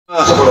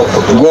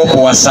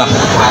gw'okuwasa.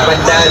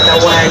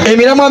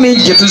 Emiramwa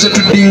mingi gye tuze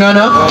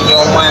tuddingana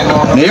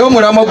naye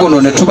omulamwa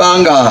guno ne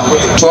tubanga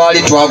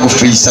twali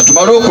twagufiisa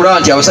tumale okulaba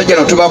nti abasajja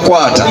no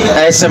tubakwata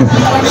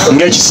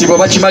ng'ekisibo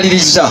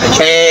bakimaliriza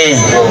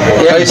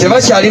kale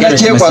tebakyalina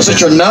kyekwaso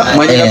kyonna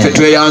mwanyina ffe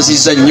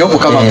tweyanzizza nnyo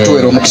Mukama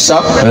kutuweera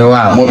omukisa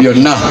mu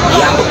byonna.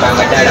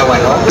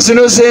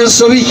 Zino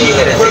z'ensobi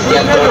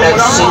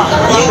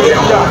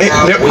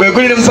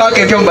gwegulire mufaako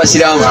empya mu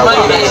Busiraamu.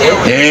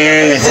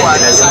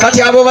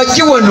 Kati abo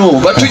bajji wano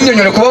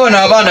batunnyonnyole kuba bano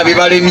abaana be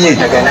balemye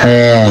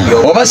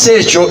oba si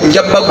ekyo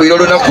nja bagwira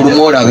olunaku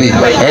lumu olabe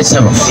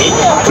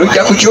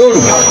lujja ku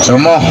kyolu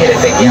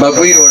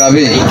mbagwira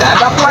olabe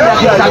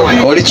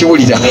oli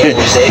kiwulira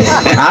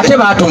ate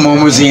baatuma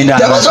omuzinda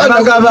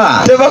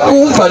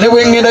tebakumpa ne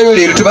bwengendayo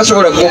leero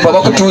tebasobola kumpa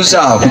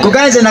bakutuuza awo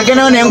kuganze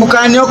nagendayo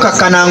nengukanyo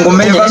kakkana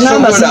ngumenye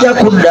ngamba sijja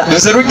kudda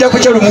nze lujja ku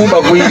kyolu mu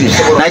mbagwire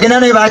nagenda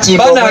naye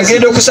bakimba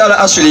banagenda okusala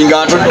asuli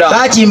nga ntudda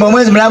bakimba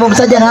omwezi mulamba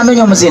omusajja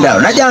n'amenya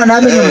omuzindalo najjalo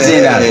n'amenya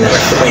omuzindalo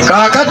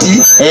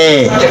kaakati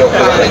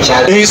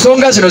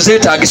ensonga zino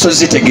zeetaagiso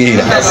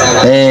zitegeera.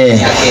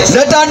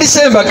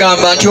 Natandise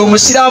mbagamba nti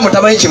omusiraamu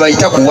tamanyi kye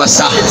bayita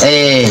kuwasa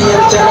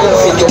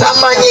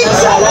tamanyi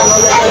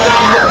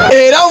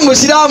era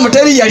omusiraamu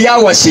teri yali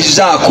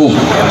awasizzaako.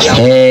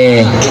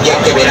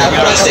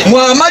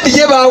 Muhammad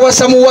ye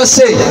baawasa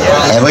muwase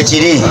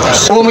bwekiri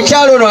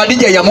omukyalo ono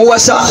Adija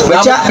yamuwasa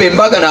namubba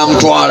embaga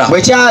n'amutwala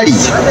bwekyali.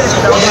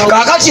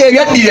 Kaakati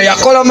ebyaddira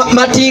yakola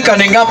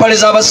matinkane ng'ampale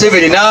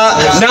z'abaseveni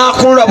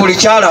n'akulula buli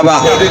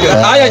kyalaba.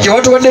 Aya gye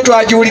watuwadde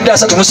twagiwulidde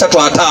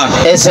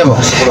 3:5.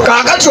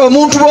 Kaakati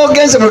omuntu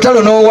bw'ogenze mu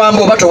lutalo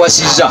n'owamba oba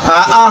towasizza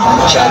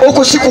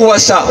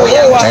okusikuwasa.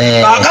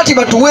 Kaakati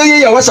batuweeyo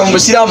yawasa mu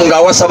Busiraamu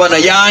ng'awasa bana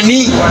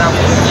yaani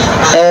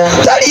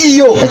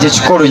taliyo.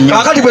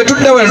 Kaakati bwe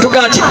tudda wano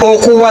tugaa nti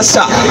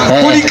okuwasa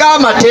kuliko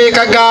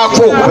amateeka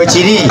gaako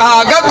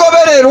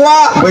agagobererwa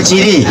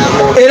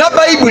era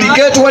Bayibuli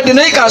geetuwadde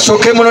naye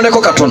kasooke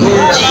munoneko katono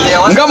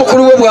nga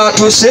mukulu we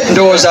bw'atuuse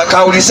ndowooza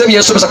akawulirize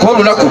byesomesa kuba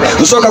lunaku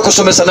nsooka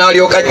kusomesa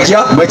n'alyoka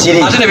ajja ate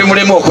ne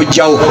bimulema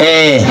okujjawo.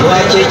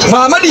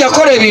 Muhammad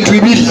yakola ebintu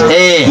bibiri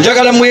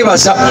njagala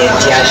mwebaza.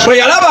 Bwe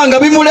yalabanga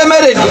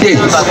bimulemeredde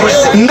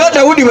nga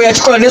Dawudi bwe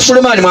yakikola ne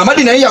Sulemaani, Muhammad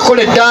naye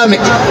yakola eddaame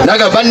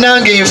naga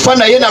bannange enfa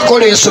naye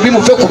nakola ensobi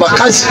muve ku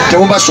bakazi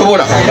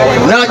temubasobola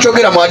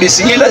n'akyogera mu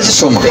hadiisi ngenda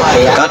zisoma.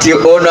 Kati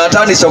ono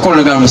atandise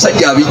okulonagana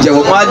omusajja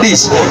abijjawo mu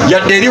hadiisi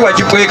yadde eri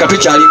wagikweka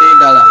tukyalina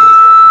endala.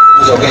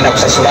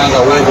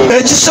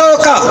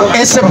 Ekisooka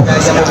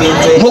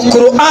mu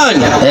Qur'an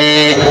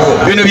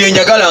bino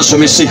byenjagala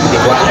nsomese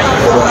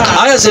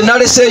aya ze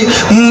naleseeyo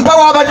mpa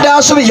wabadde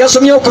asomye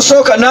yasomye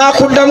okusooka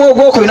n'akuddamu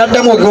ogwokubiri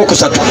n'addamu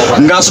ogwokusatu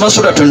ng'asoma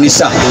suratu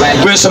Nisa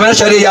gwe nsomera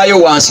kyali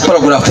eyaayo wansi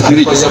paragraph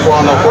 3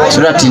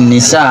 suratu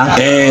Nisa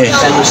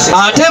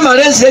ate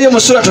male nzireyo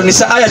mu suratu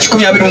Nisa aya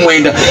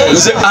 129.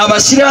 Nze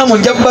Abasiraamu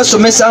nja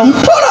kubasomesa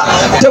mpola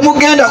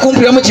temugenda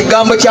kumpiramu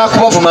kigambo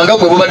kyakubavuma nga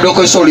gwe bubadde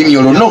okozesa olulimi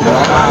olwo no.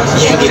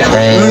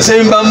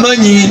 Nze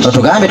mbamanyi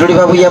otugambe tuli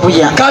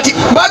babuyabuya. Kati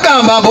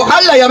bagamba mbu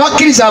Allah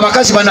yabakkiriza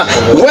abakazi bana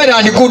well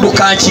and good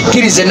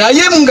kankikkirize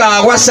naye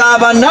ng'awasa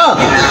abana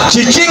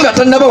kiki nga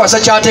tannabawasa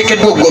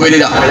kyateekeddwa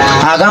okugoberera.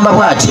 Agamba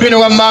bw'ati bino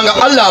wammanga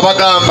Allah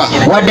abagamba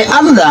wadde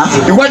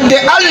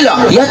Allah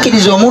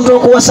yakkiriza omuntu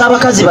okuwasa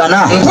abakazi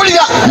bana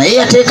mpulira naye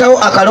yateekawo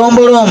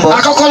akalombolombo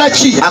akakola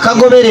ki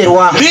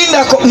akagobererwa.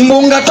 Lindako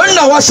mbu nga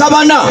tonnawasa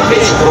bana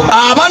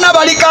abana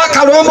baliko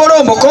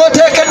akalombolombo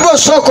k'oteekeddwa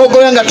osooka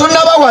ogoberera nga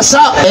tonnabawasa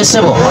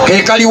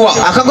kekaliwa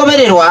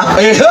akagobererwa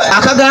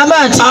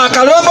akagamba nti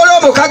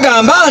akalombolombo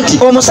kagamba nti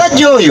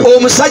omusajja oyo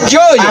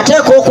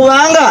ateeka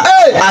okubanga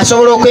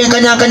asobola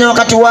okwenkanyankanya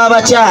wakati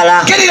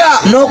w'abakyala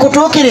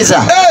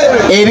n'okutuukiriza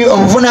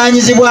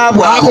obuvunaanyizibwa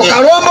bwabwe. Ako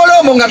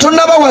kalombolombo nga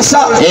tonnabawasa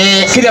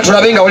kirya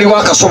tulabe nga waliwo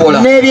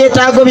akasobola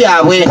n'ebyetaago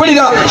byabwe.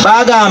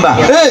 Bagamba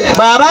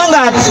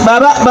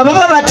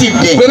baba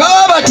batidde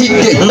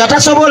nga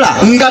tasobola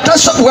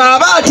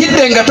bw'aba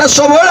atidde nga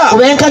tasobola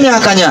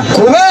kubenkanyankanya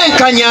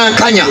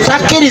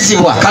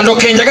takkirizibwa. Kano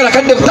kenjagala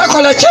kadde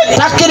takola ki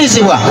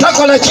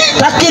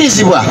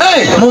takkirizibwa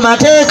mu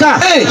mateeka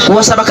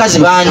kuwasa bakazi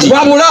bangi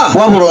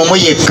wabula omu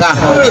yekka.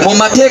 Mu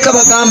mateeka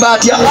bagamba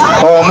atya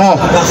omwo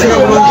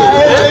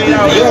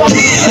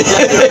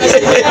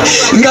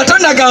nga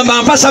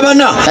tonnagamba mpasa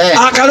bana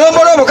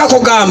akalombolombo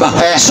kakugamba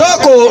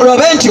sooka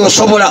olabe nti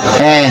osobola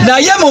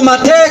naye mu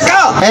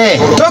mateeka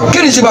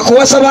tokkirizibwa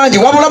kuwasa bangi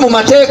wabula mu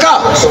mateeka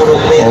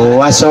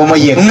owasa omu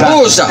yekka.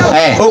 Mbuuza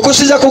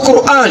okusiza ku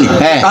Qur'ani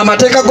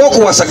amateeka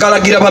g'okuwasa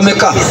galagira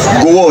bameka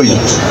guwooyo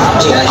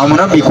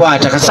omunabbi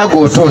kwata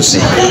kasago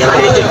otuuse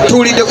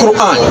tuwulidde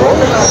Qur'ani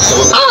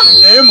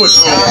naye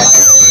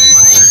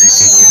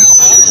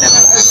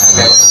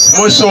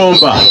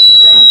musomba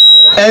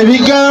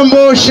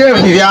ebigambo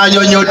shefu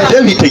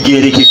byanyonyodde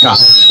bitegeerekeka.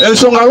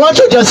 Ensonga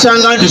lwaki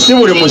okyasanga nti si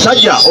buli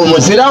musajja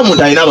Omusiraamu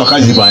talina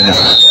bakazi bana.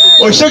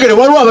 oshegere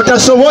waliwo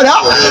abatasobola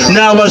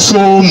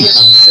n'abasoomu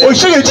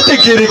oshegere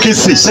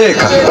kitegerekese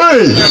seeka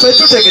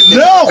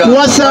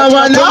n'okuwasa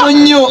abaana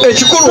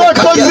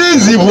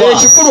tozinzibwa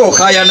ekikulu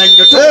okayana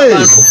nnyo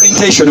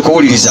intention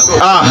kuwuliriza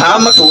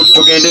ama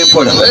tugende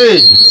mpola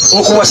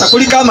okuwasa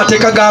kuliko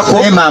amateeka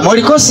gaako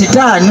oliko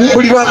sitaani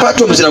buli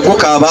lwakwata omuzira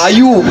gwokaaba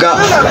ayuuga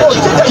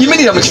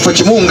yimirira mu kifo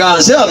kimu nga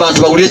nze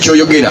abantu bawulire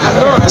ekyoyogera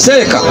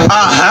seeka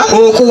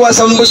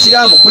okuwasa mu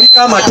busiraamu kuliko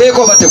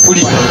amateeka oba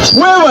tekuli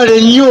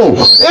weebale nnyo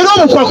era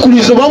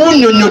obukwakulizo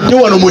babunnyonnyodde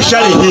wano mu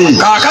shalehe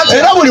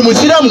era buli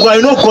musiraamu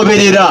gwalina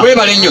okugoberera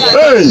weebale nnyo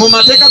mu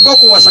mateeka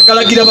g'okuwasa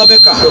galagira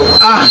babeka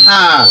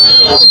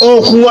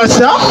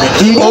okuwasa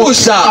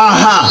mbuusa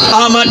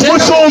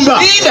musumba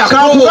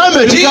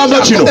kakugambe ekigambo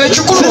kino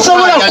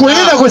sisobola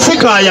kulinda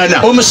kusikayana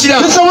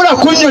sisobola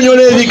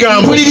kunnyonnyola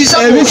ebigambo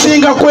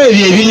ebisingako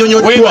ebyo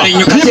ebinyonyoddwa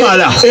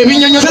bimala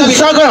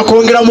sisagala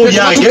kwongera mu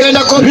byange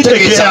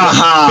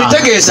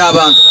bitegeeza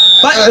abantu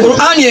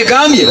Qur'ani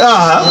egambye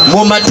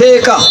mu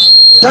mateeka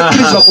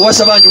takkirizibwa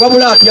kuwasa bangi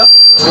wabula atya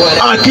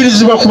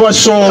akkirizibwa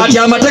kubasoomu kati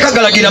amateeka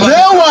galagira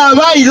naye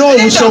waaba alina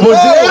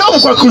obusobozi era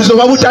obukwakulizo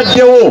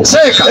babutaddewo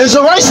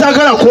ensonga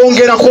kisagala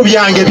kwongerako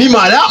byange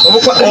bimala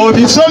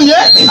obisomye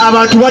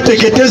abantu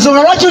bategete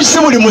ensonga lwaki si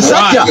buli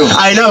musajja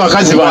alina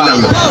abakazi bana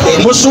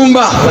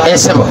musumba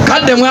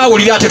kadde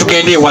mwawulira ate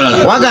tugende ewalala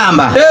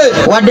wagamba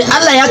wadde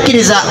Allah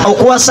yakkiriza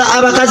okuwasa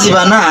abakazi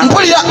bana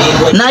mpulira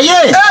naye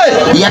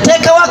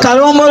yateekawo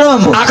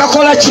akalombolombo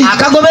akakola ki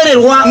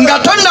akagobererwa nga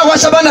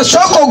tonnawasa bana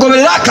sooka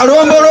ogoberera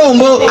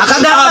akalombolombo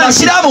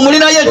abasiraamu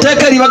mulinayo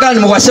etteeka eribagana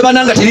muwase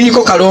bana nga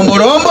teririko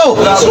kalombolombo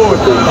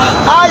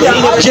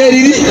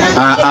kyeriri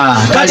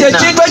kati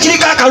ekintu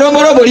ekiriko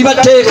akalombolombo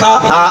libateeka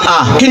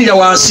kirira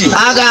wansi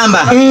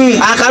agamba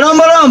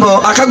akalombolombo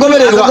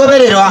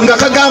akagobererwa nga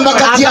kagamba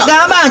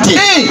katyaagamba nti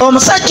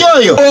omusajja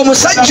oyo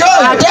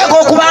ateeka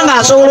okuba nga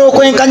asobola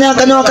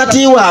okwenkanyankanya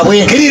wakati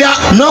waabwe kirira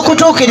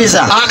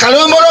n'okutuukiriza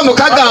akalombolombo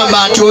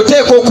kagamba nti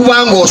oteeka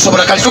okuba nga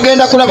osobola kati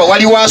tugenda kulaba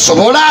waliwo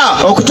asobola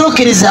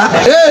okutuukiriza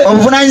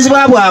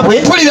obuvunaanyizibwa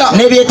bwabwe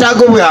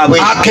n'ebyetaago byabwe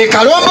ke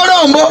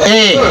kalombolombo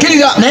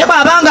kirira naye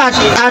bw'abanga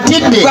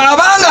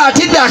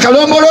atidde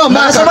akalombolombo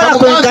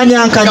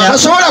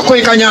tasobola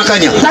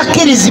kwenkanyankanya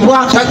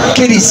takkirizibwa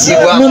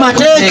mu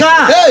mateeka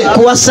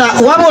kuwasa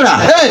wabula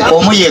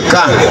omu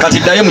yekka kati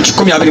ddayo mu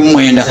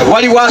 129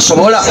 waliwo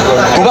asobola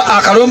kuba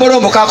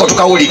akalombolombo kaako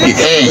tukawulidde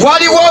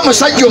waliwo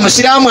omusajja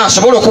omusiraamu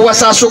asobola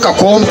okuwasa asuka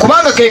k'omu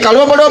kubanga ke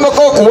kalombolombo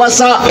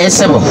k'okuwasa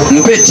esebo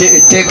mpe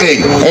etteeka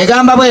eryo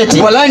egamba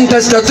bweti walan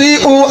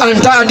tastatiu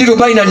an taadilu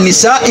baina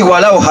nisai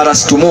walau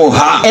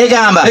harastumuha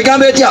egamba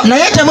etya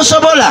naye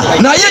temusobola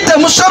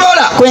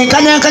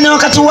kwenkanyankanya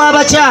wakati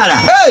w'abakyala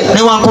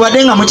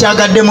newankubadde nga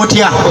mukyagadde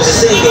mutya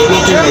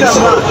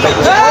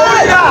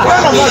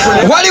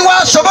waliwo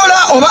asobola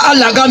oba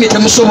Allah agambye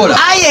temusobola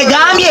ayi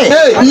egambye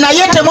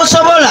naye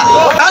temusobola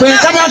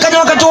kwenkanyankanya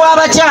wakati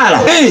w'abakyala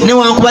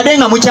newankubadde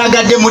nga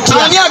mukyagadde mutya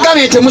ani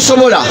agambye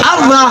temusobola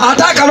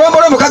ate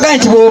akalombolombo kagambye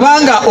nti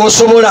bw'obanga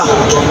osobola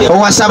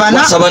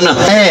owasabana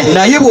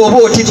naye bw'oba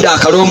otidde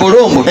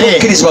akalombolombo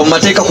tokkirizibwa mu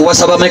mateeka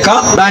kuwasa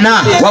bameka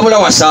bana wabula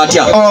wasa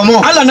atya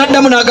Allah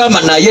n'addamu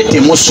n'agamba naye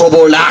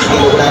temusobola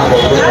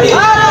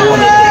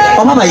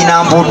oba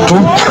balina mputtu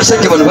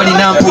abasajja bano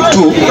balina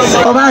mputtu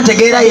oba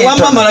ntegeera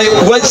wamamala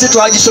wazze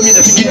twagisomye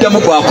netugiddamu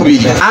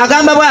gwakubiri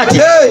agamba bw'ati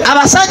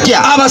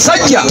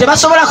abasajja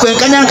tebasobola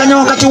kwenkanyankanya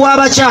wakati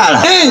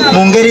w'abakyala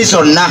mu ngeri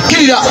zonna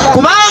kirira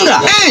kubanga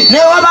ne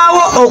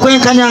wabaawo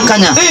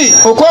okwenkanyankanya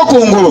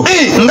okwokungulu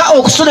nga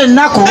okusula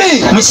ennaku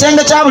mu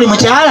kisenge kya buli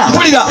mukyala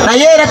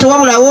naye era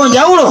tewabulawo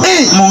njawulo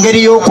mu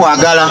ngeri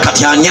y'okwagala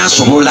kati ani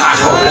asobola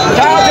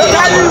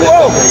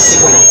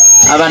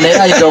abantu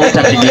era ayita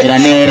obutategeera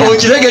neera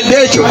okitegedde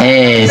ekyo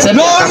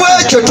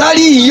n'olwekyo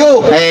taliiyo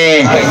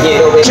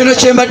kino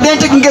kyembadde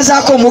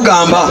ntegezaako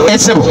omugamba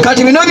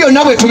kati bino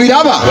byonna bwe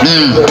tubiraba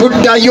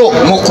tuddayo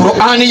mu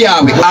Qur'ani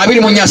yaabwe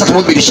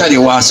 24:32 shale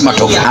wansi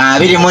matovu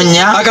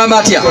 24 agamba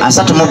atya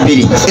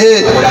 32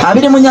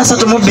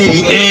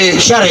 24:32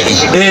 shale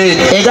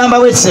egamba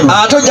bwetsemu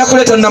ate ojja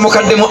kuleeta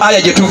namukaddemu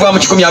aya gye tuva mu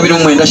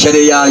 129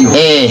 shale yaayo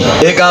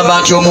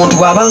egamba nti omuntu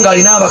bw'abanga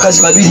alina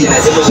abakazi babiri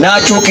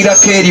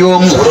n'akyukirako eri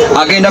omu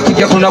agenda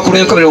kujja ku lunaku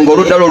lw'enkomerero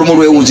ng'oluddala olumu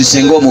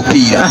lwewunzise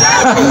ng'omupiira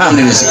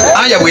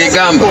aya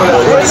bw'egamba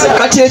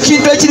kati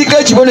ekintu ekiriko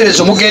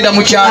ekibonerezo mugenda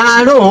mu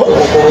kyalo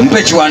mpa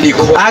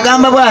ekiwandiiko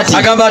agamba bw'ati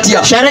agamba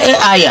atya share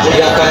aya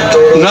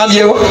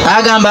ngambyewo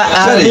agamba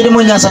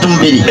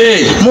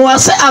 24:32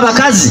 muwase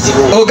abakazi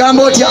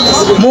ogamba otya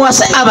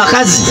muwase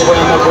abakazi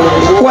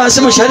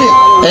wansi mu share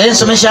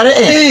ensome share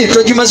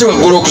togimaze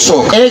waggulu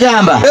okusooka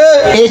egamba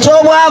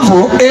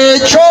ekyobwavu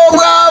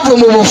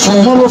mu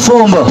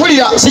bufumbo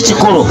pulira si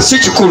kikulu si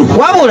kikulu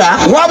wabula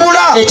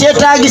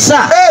ekyetaagisa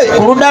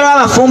ku ludda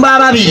lw'abafumbo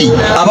babiri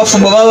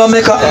abafumbo baba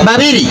bameka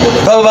babiri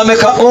baba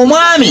bameka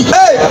omwami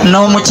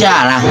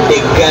n'omukyala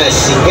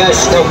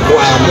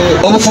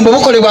obufumbo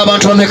bukolebwa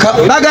abantu bameka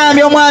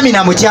bagambye omwami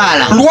na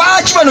mukyala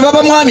lwaki bano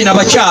baba mwami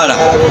nabakyala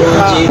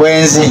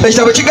bwenzi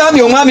ekitabo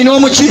kigambye omwami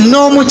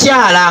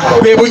n'omukyala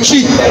bwe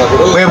buki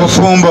bwe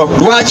bufumbo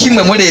lwaki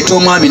mwe muleeta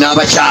omwami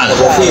n'abakyala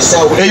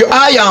eyo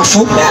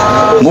ayanfu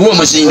muwe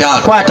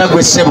omuzindaalo kwata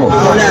gwe ssebo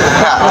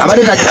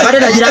abadde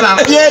tagiraba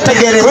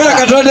yetegereza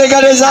katonda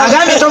egaleza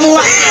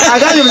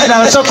agambye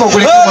muzindaalo sooka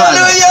oguleka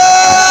omwana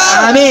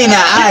amina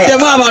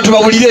temu abantu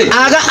bawulire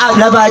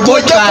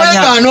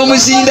ojja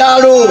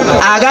n'omuzindaalo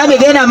agambye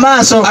genda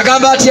maaso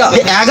agamba atya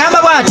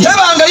agamba bw'ati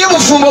tebangayo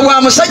bufumbo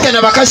bwa musajja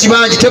na bakazi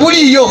bangi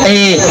tebuliiyo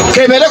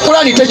kemere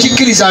kulani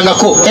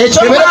tekikkirizangako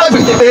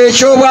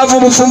ekyobwavu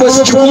obufumbo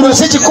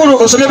si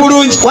kikulu osome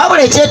bulungi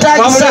wabula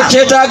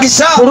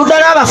ekyetaagisa ku ludda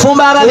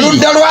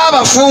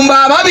lw'abafumbo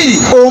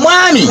ababiri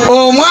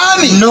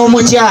omwami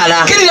n'omukyala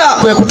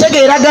kwe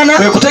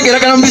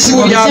kutegeeragana mu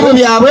bizibu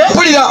byabwe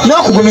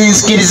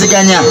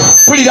n'okugumiikiriziganya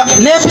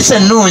n'empisa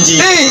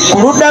ennungi ku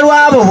ludda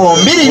lw'abo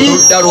bombi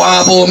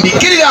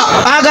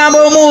agamba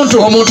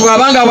omuntu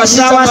abanga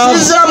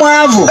awasinzira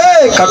mwavu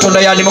katonda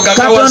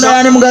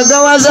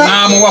yandimugaggawaza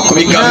n'amuwa ku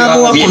biga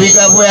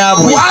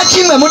byabwe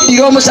lwaki mwe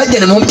muddira omusajja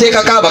ne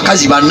mumuteekako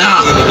abakazi bana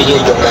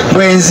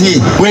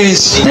bwenzi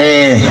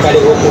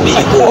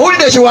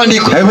owulidde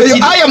ekiwandiiko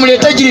aya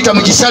muleete girita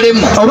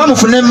mugisalemu oba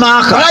mufune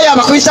maaka alayo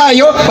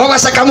abakristaayo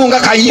babasakamu nga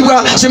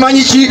kayibwa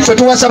simanyi ki fe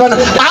tuwasabana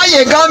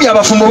aya egambye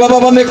abafumbo baba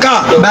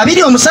bameka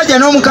babiri omusajja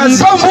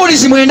n'omukazi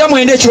omubuulizi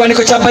 9:9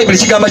 ekiwandiiko kya bayibuli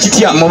kigamba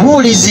kitya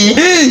mubuulizi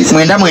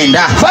 9:9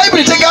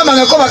 bayibuli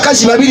tegambangako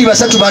bakazi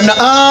 2-3 bana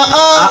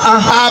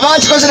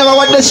abakikoze ne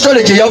bawadde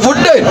sitole gye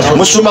yavudde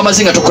musumba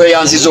amazinga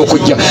tukweyanziza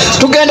okujja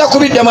tugenda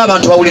kubiddamu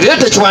abantu bawulire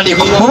leeta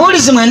ekiwandiiko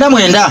mubuulizi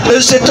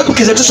 9:9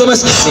 tukize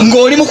tusomesa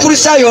ng'oli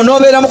mukristaayo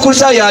onoobeera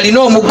mukristaayo alina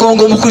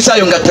omugongo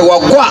omukristaayo nga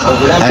tewagwa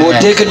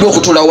oteekeddwa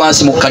okutula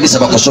wansi mu kkanisa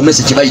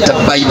bakusomese kye bayita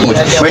bayibuli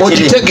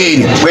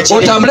okitegeere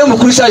otambule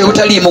mukristaayo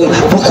butaliimu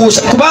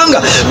bukuusa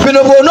kubanga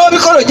bino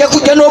bw'onoobikola ojja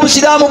kujja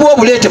n'obusiraamu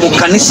bw'obuleete mu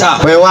kkanisa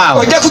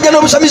ojja kujja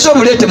n'obusamizi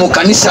obuleete mu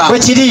kkanisa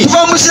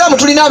tuva mu busiraamu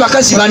tulina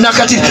abakazi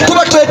bannakati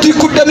tuba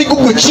twetikudde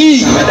migugu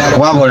ki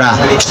wabula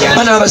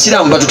bana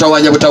abasiraamu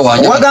batutawanya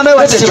butawanya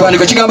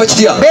ekiwandiiko kigamba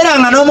kitya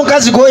beeranga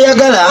n'omukazi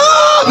gw'oyagala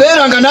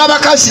beeranga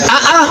n'abakazi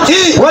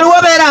waliwo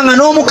beeranga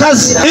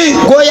n'omukazi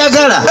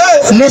gw'oyagala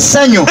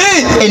n'essanyu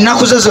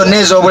ennaku zo zonna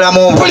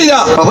ez'obulamu bwo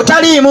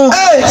obutaliimu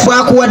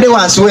bwakuwadde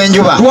wansi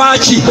w'enjuba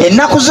lwaki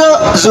ennaku zo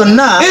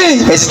zonna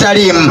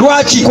ezitaliimu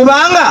lwaki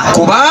kubanga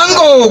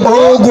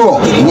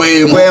ogwo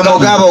gwe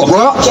mugabo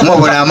gwo mu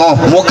bulamu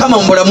mukama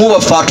mu bulamu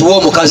bwaffe atuwa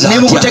omukazi ne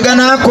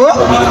mukuteganako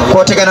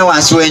kwotegana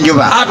wansi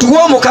w'enjuba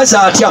atuwa omukazi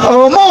atya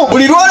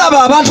buli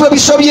lwolaba abantu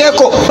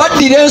bebisobyeko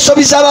baddira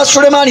ensobi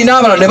z'abasulemaani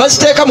n'abalala ne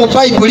baziteeka mu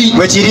bayibuli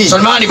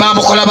sulemaani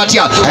bamukola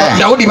batya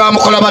dawudi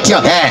bamukola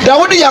batya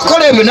dawudi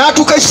yakola ebyo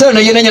n'atuuka ekiseera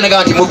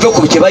neyenenyanaga nti muve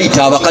ku kye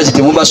bayita abakazi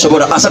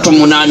temubasobola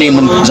 38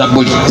 mu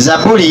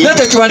zabuli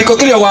leeta ekiwandiiko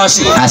kirya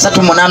wansi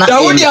 38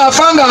 dawudi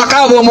afa nga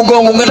akaaba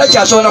omugongo nga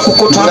takyasobola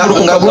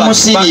nga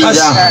gumusiriira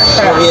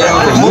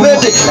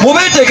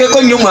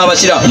mubeeteekeko nnyo mu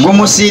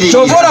abasiraamu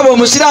kyova olaba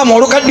omusiraamu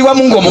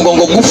olukaddiwamu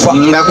ng'omugongo gufa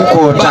nga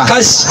gukoota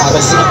bakazi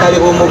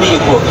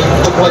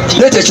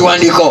leeta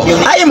ekiwandiiko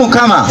ayi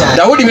mukama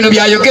dawudi bino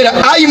byayogera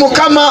ayi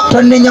mukama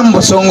tonnenya mu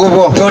busungu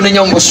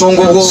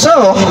bwo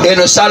so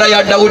eno saala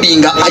ya dawudi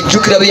nga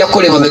ajjukira bye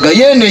yakola emabega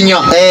yeenenya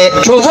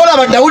kyova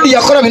olaba dawudi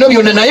yakola bino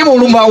byonna naye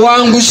mulumba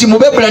awanguzi mu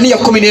Bebulaniya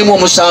 11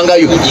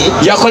 omusangayo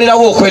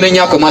yakolerawo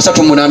okwenenyakwe mu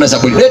 38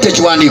 zabuli leeta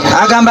ekiwandiiko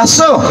agamba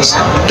so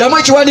ddamu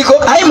ekiwandiiko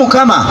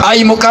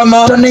ayi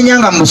mukama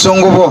tonnenyanga mu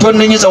busungu bwo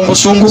tonnenyeza mu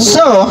busungu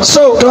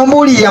so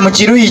tombuulirira mu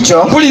kiruyi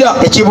kyo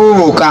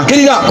ekibuubuuka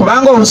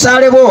kubanga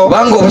obusaale bwo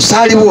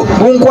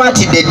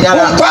bunkwatidde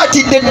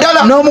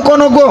ddala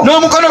n'omukono gwo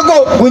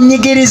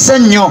gunyigiriza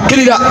nnyo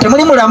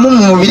temuli mulamu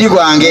mu mubiri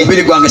gwange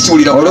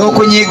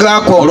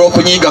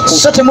olw'okunyigako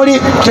so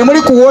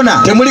temuli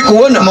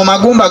kuwona mu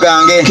magumba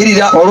gange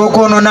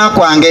olw'okwonoona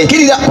kwange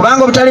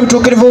kubanga obutali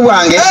butuukirivu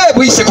bwange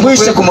buyise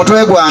ku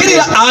mutwe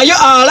gwange ayo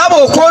alaba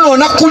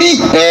okwonoona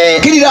kuli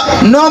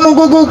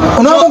n'omugugu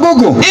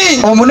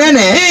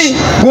omunene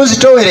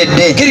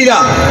gunzitoweredde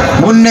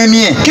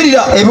bunnemye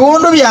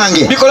ebiwundu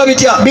byange bikola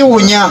bitya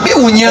biwunya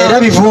era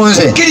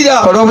bivunze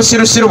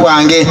olw'obusirusiru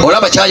bwange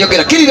olaba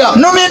kyayogera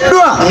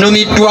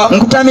numiddwa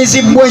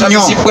nkutamizibbwa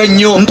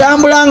ennyo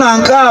ntambula nga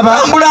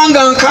nkaaba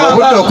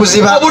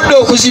obudde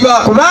okuziba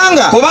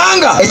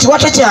kubanga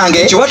ekiwato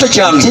kyange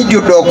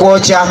kijjudde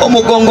okwokya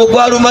omugongo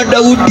gwaluma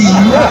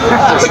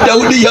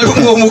dawudi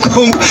yaluma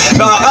omugongo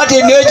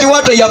ate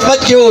n'ekiwato yafa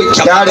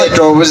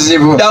kyaleeta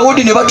obuzibu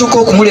dawudi ne batuuka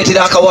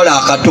okumuleetera akawala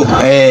akato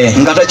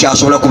nga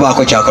takyasobola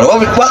kubaako kyakola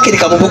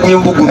wakirika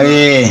mubugumu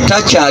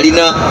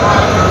takyalina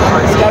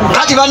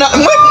kati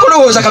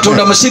mulowooza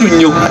katonda musiru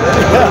nnyo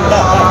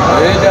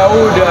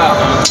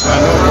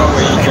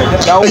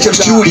ekyo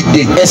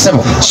tukiwulidde.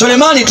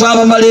 Sulemaani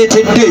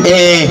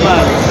twabamaleetedde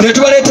ne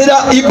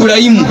tubaleetera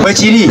Ibulayimu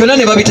byonna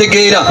ne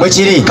babitegeera.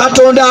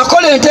 Katonda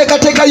akola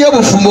enteekateeka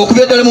y'obufumbo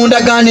okuva ddala mu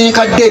ndagaano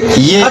enkadde.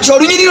 Kati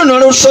olunyiriri luno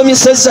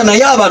lusomisezza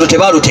naye abantu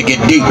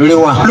tebaalutegedde.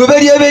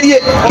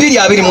 Luberyeberye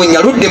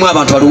 2:24 luddemu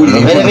abantu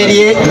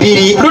baluwulire.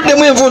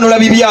 Luddemu envuunula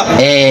bibya.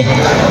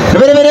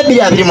 Luberyeberye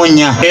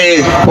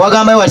 2:24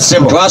 wagamba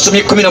watisebo.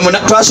 Twasomye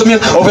 18 twasomye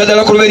okuva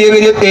ddala ku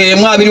luberyeberye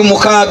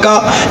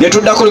 1:26 ne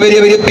tudda ku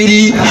luberyeberye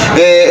 2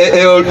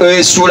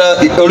 essula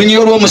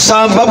olunyiriri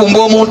olw'omusanvu babumba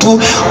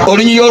omuntu,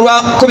 olunyiriri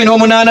olwa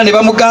 18 ne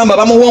bamugamba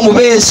bamuwa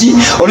omubeezi,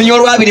 olunyiriri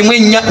olwa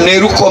 24 ne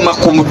lukoma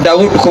ku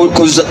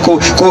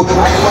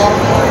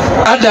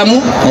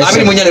Adamu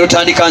 24 ne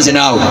lutandika nze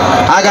naawe.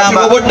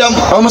 Agamba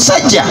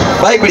omusajja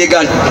Bayibuli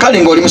egamba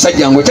kale ng'oli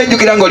musajja ngo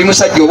kyajjukira ng'oli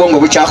musajja obwongo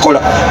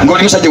bukyakola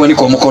ng'oli musajja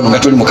wanika omukono nga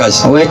tuli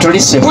mukazi.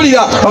 Wetulise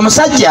mpulira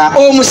omusajja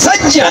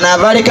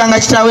anaabalekanga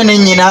kitaawe ne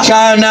nnyina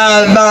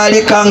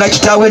ky'anaabalekanga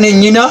kitaawe ne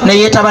nnyina ne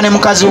yeetaba ne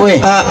mukazi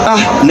we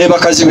ne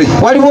bakazi be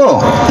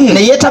waliwo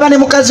ne yeetaba ne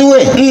mukazi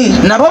we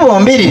nabo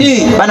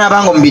bombiri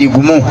banaabanga omubiri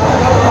gumu.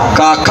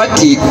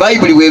 Kaakati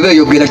Bayibuli bw'eba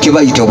eyogera kye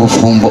bayita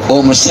obufumbo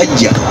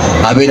omusajja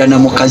abeera na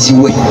mukazi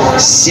we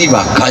si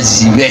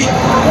bakazi be.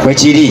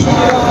 Bwekiri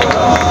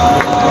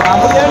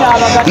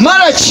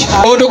Malaki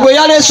ono gwe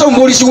yaleese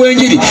omubuulizi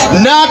w'enjiri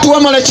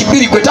n'atuwa Malaki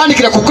 2 gwe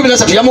tandikira ku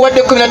 13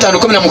 yamuwadde 15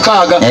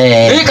 16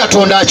 naye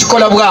Katonda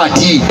akikola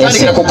bw'ati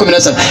tandikira ku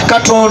 13.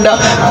 Katonda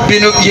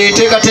bino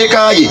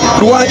yeteekateeka ye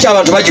lwaki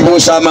abantu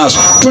bagibuusa amaaso.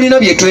 Tulina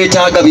bye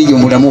twetaaga bingi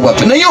mu bulamu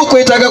bwaffe naye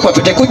okwetaaga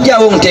kwaffe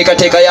tekujjaawo mu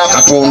nteekateeka ya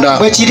Katonda.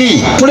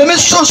 Bwekiri tuleme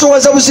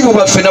ssonsowaza buzibu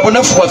bwaffe na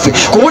bunafu bwaffe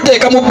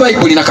kubuteeka mu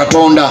Bayibuli na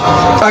Katonda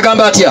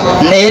agamba atya.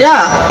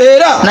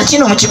 Era na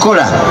kino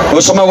mukikola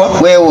osoma wa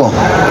weewo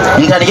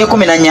ntandike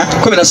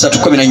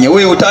 13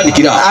 weewo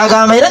tandikira.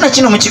 Agamba era na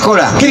kino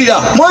mukikola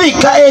kirira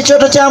mubikka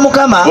ekyoto kya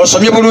Mukama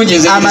osomye bulungi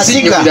nze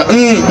amasiga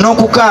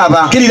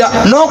n'okukaaba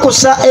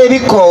n'okussa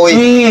ebikoowe.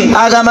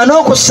 Agamba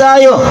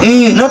n'okussaayo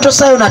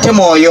n'otosaayo nate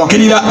mwoyo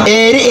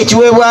eri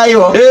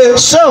ekiweebwayo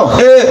so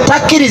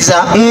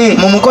takkiriza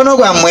mu mukono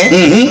gwammwe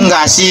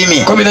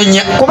ng'asiimye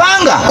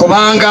kubanga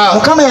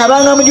Mukama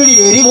yabanga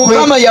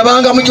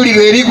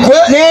mujulira eri ggwe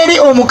n'eri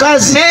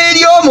omukazi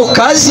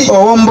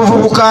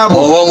ow'omubuvubuka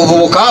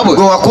bwe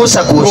gwe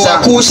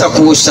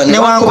wakuusakuusa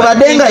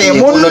newankubadde nga ye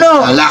munno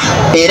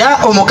era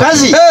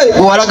omukazi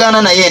gwe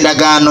walagaana naye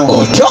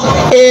endagaano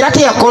era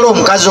teyakola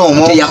omukazi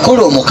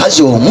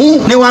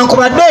omu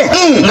newankubadde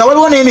nga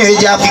waliwo n'emyoyo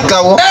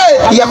gyafikkawo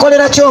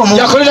yakolera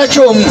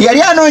kyomu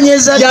yali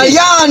anoonyeza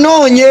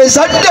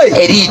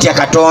dde eriyitya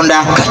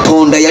Katonda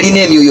yalina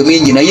emyoyo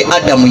mingi naye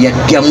Adamu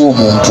yaddyamu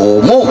omuntu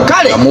omu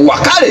amuwa.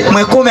 Kale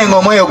mwekuumenga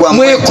omwoyo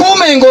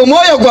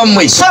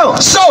gwammwe so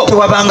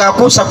tewabanga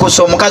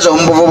akuusakuusa omukazi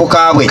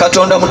omubuvubuka bwe.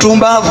 Katonda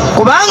mutumbaavu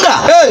kubanga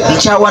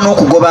nkyawa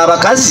n'okugoba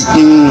abakazi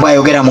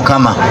bw'ayogera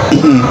Mukama.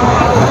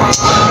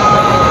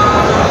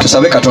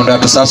 Tusabe Katonda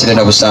atusaasire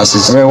na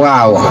busaasizi.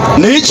 Weewaawo.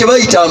 Naye kye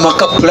bayita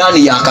amaka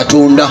pulaani ya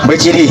Katonda bwe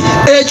kiri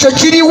ekyo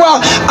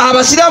kiriwa.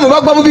 Abasiraamu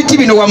bagwa mu biti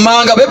bino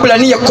wammanga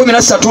Ebulaniya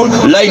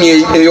 13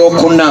 layini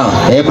ey'okuna.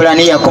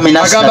 Ebulaniya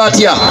 13 agamba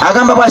atya?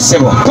 Agamba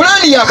bwasebo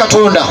pulaani ya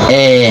Katonda.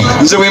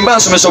 Nze bwe mba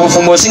nsomesa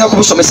obufumbo nsinga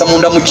kubusomesa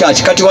munda mu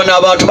kyaki. Kati wano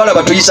abantu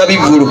balaba tuyisa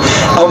bivvulu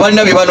abo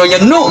balina bye banoonya.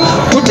 No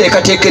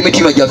tuteekateeka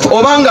emitima gyaffe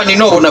obanga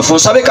nina obunafu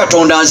nsabe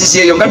Katonda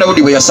anzizeeyo nga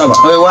Dawudi bwe yasaba.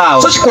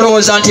 So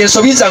kikulowooza nti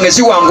ensobi zange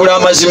ziwangula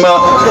amazima.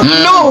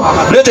 No,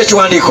 lete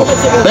kiwandiiko.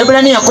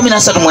 Ebulaniya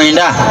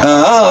 13:9.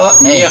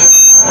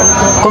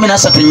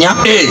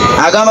 13:4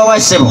 agamba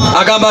bwasebo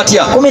agamba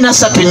atya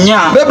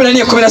 13:4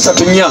 Ebulaniya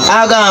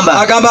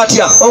 13:4 agamba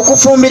atya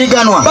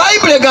okufumbiriganwa.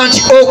 Bayibuli egamba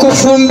nti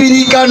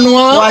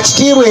okufumbiriganwa kwa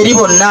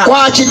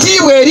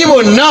kitiibwa eri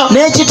bonna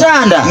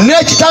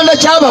n'ekitanda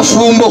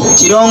ky'abafumbo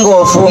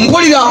kirongoofu.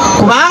 Mpulira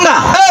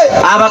kubanga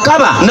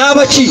abakaba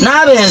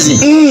n'abenzi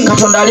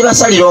Katonda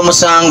alibasalira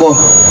omusango.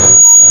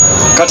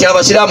 Kati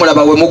abasiraamu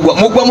laba we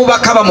mugwa mu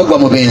bakaba mugwa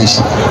mu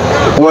benzi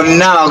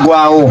wonna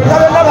agwawo.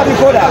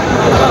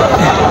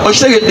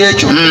 Okitegedde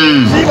ekyo?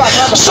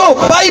 So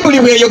Bayibuli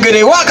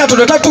bweyogere wa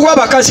Katonda tatuwa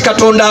bakazi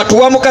Katonda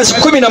atuwa mukazi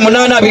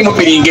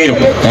 18:22 ngero.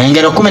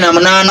 Engero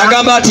 18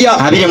 agamba atya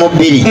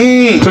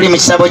 22. Tuli mu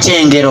kisabo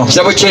ky'engero.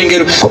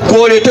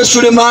 Oleete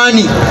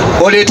Sulemaani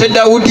oleete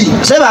Dawudi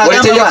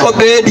oleete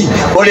Yakobedi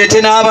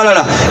oleete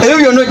n'abalala ebyo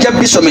byonna ojja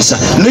bisomesa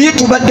naye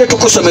tubadde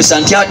tukusomesa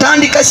nti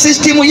atandika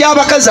sisitimu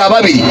y'abakazi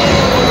ababiri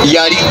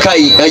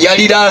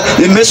yali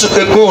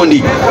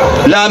Mesotegondi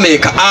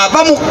Lameka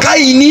ava mu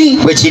Kayini.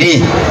 Bwe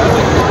kiri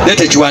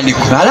lete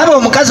ekiwandiiko. Alaba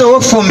omukazi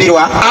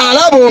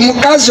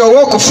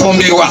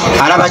ow'okufumbirwa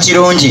alaba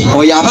kirungi.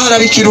 Oyo aba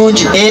alaba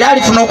kirungi era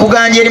alifuna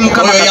okuganja eri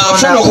Mukama.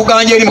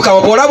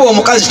 Bw'olaba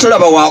omukazi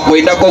tolaba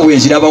wakwendako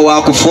bwenzi laba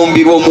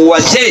wakufumbirwa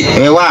omuwase.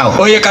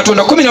 Oyo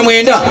Katonda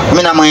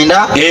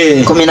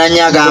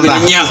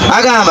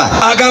 19:14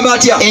 agamba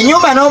atya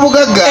ennyumba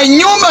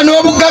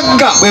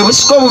n'obugagga bwe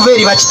busika obuva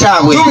eri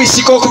bakitaabwe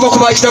tubisika okuva ku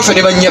bakitaffe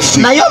ne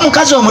bannyaffe naye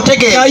omukazi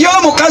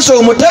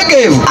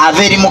omutegeevu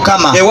ava eri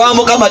Mukama ewa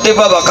Mukama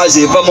teva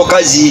bakazi eva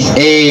mukazi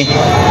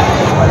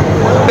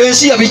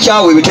ensi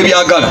yabikyawe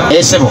bitebyagala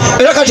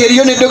era kati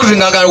eriyo nedekuti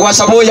ngagala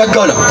wasaba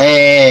oyagala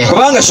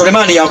kubanga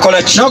Sulemaani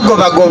yakola ki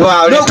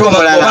nogobagoba leete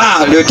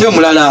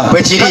omulala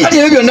kati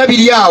ebyo byonna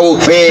biri awo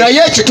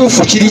naye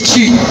ekituufu kiri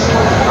ki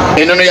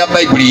enono ya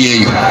bayibuli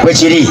yeeyo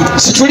bwekiri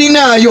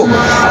situlinaayo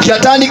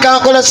yatandika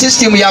akola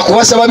sisitimu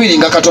yakuwasa babiri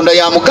nga Katonda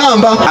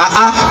yamugamba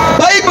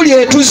bayibuli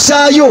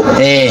etuzaayo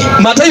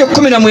Matayo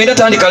 19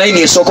 tandika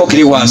layini esooka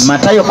okiri wansi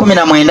Matayo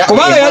 19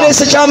 kubanga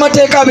yaleese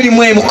kyamateeka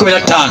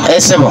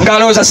 21:15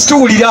 ng'alowooza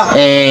situwulira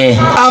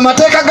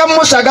amateeka ga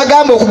Musa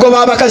agagamba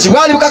okugoba abakazi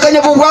bwali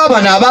bukakanyavu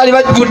bw'abana abaali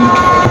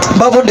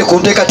bavudde ku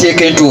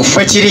nteekateeka entuufu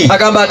bwekiri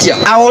agamba atya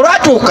awo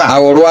olwatuuka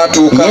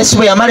Yesu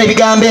bwe yamala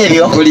ebigambo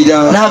ebyo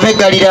n'ava e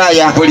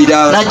Galiraaya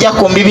n'ajja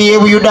ku mbibi y'e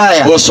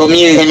Buyudaaya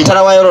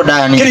emitala wa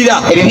Yorodaani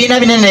ebibiina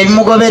binene ne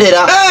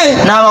bimugoberera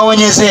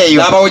n'abawonyeza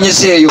eyo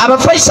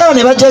Abafalisaayo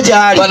ne bajja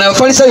gy'ali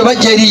Abafalisaayo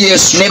bajja eri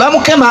Yesu ne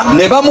bamukema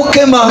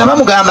nga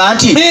bamugamba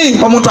nti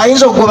omuntu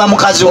ayinza okugoba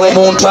mukazi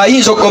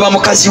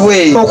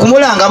we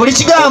okumulanga buli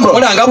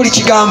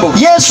kigambo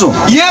Yesu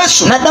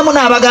n'addamu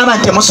n'abagamba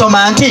nti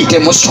temusoma nti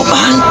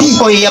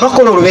oyo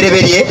yabakola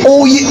olubereberye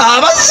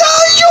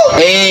abazaayo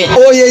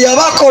oyo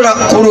yabakola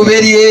ku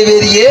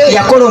luberyeberye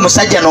yakola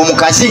omusajja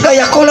n'omukazi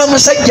yakola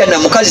musajja na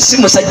mukazi si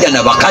musajja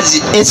na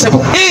bakazi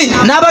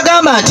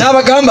n'abagamba nti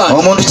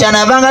omuntu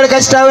kyanaavanga aleka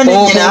kitaawe ne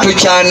nnyina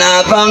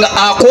kyanaavanga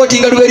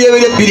akootinga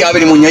luberyeberye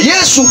 2:20 mu nnya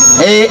Yesu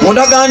mu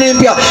ndagaano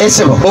empya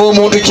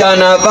omuntu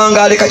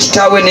kyanaavanga aleka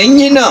kitaawe ne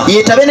nnyina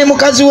yeetabe ne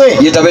mukazi we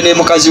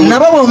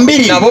nabo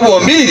bombiri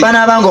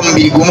banaabanga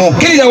omubiri gumu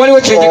kirira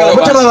waliwo kyenjagala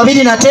obutaba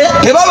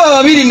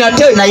babiri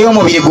nate naye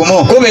omubiri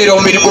gumu gubeera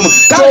omubiri gumu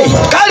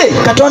kale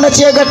Katonda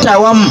kyegatta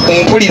awamu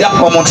mpulira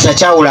omuntu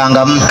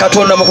takyawulangamu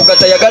Katonda mu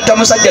kugatta yagatta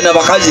musajja na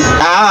bakazi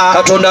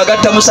Katonda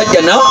agatta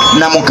musajja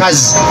na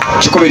mukazi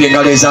kikubira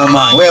engalo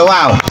ez'amaanyi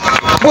weewaawo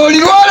bw'oli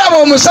lwalaba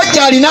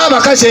omusajja alina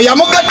abakazi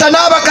eyamugatta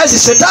n'abakazi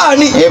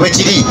setaani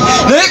bwekiri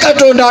naye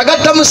Katonda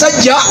agatta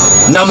musajja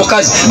na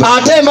mukazi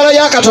ate embala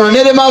ya Katonda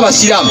nerema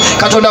abasiraamu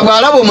Katonda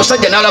bw'alaba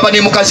omusajja n'alaba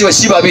ne mukazi we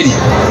si babiri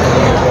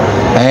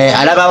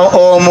alaba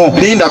omu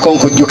lindako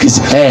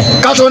nkujjukiza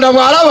Katonda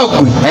bw'alaba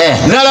ggwe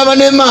n'alaba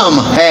ne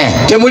maama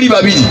temuli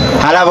babiri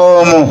alaba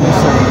omu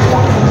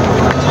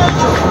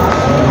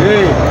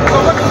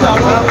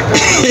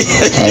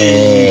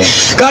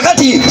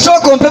kakati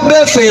sooka ompe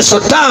Efeso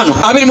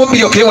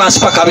 5:22 okire wansi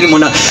paka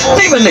 24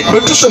 nibane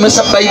bwe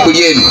tusomesa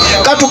bayibuli eno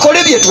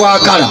katukole bye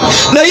twagala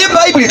naye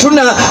bayibuli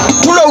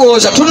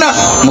tulowooza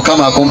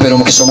Mukama akumpeera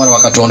omukisa omwana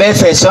wa Katonda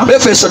Efeso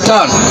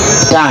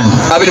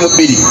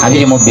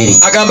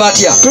 5:22 agamba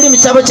atya tuli mu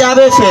kitabo kya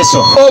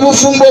Efeso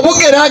obufumbo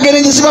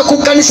obugeraageranyizibwa ku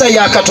kkanisa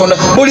ya Katonda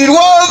buli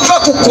lwova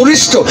ku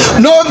Kristo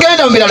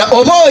n'ogenda mu birala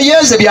oba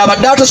oyenze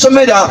byabadde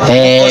atusomera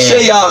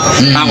Oseya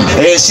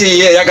ensi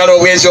ye eyagala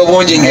obwenzi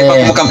obungi ng'eva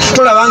ku Mukama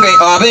tolabanga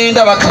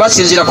abenda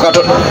basinzira ku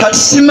Katonda kati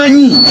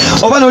simanyi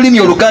oba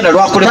n'olulimi Oluganda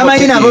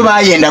lwakulemamanyi nabo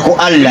bayenda ku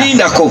Allah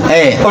lindako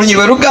olunyi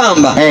lwe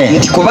lugamba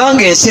nti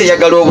kubanga ensi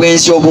eyagala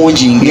obwenzi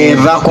obungi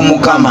ng'eva ku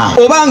Mukama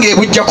oba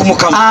ng'ebujja ku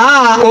Mukama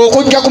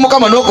okujja ku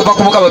Mukama n'okuva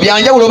ku Mukama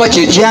byanjawulo oba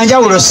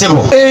byanjawulo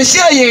ssebo ensi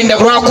eyenda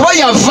lwakuba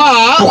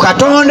yava ku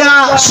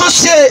Katonda so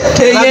si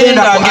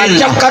eyenda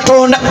ng'ejja ku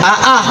Katonda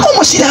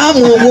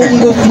omusiraamu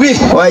obwongo bwe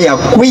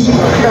wayakwi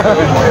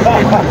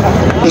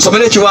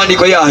nsomera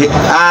ekiwandiiko yahe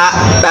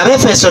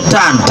Abefeso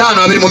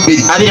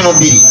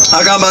 5:22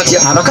 agamba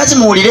atya abakazi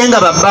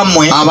muwulirenga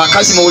babbammwe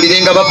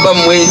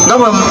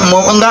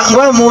nga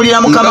bwe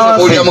muwulira Mukama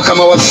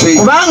waffe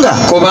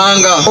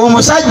kubanga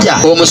omusajja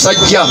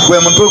gwe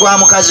mutwe gwa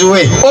mukazi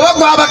we oba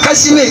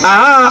gw'abakazi be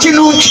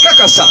kino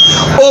nkikakasa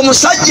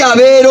omusajja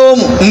abeera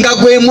omu nga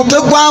gwe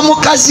mutwe gwa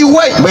mukazi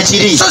we bwe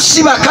kiri so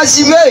si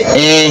bakazi be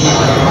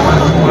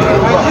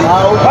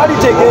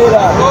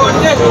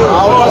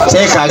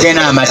seeka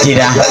agenda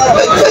amatira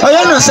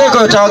oyo nno seeka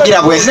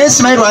otawagira bwe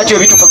nesimanyi lwaki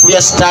obituka ku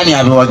bya sitaani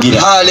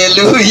abiwagira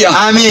haleluya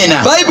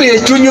amiina bayibuli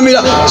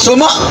etunyumira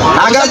soma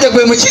agajja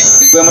gwe muki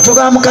gwe mutwe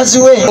gwa mukazi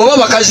we oba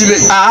bakazi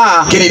be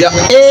kirira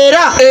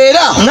era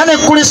nga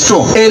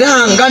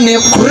ne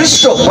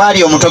Kristo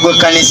bwali omutwe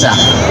gw'ekkanisa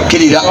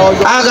kirira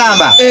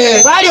agamba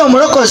bwali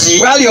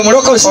omulokozi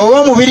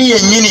ow'omubiri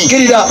yennyini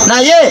kirira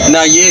naye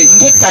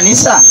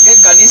ng'ekkanisa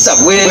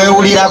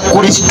bwewulira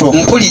Kristo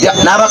mpulira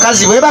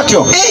n'abakazi bwe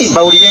batyo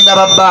bawulirenga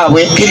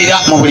babbaabwe kirira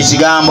mu buli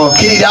kigambo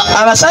kirira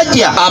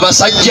abasajja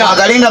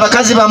twagalenga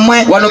bakazi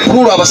bammwe wano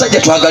kululu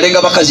abasajja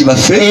twagalenga bakazi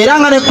baffe era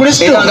nga ne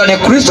Kristo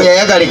bwe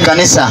yayagala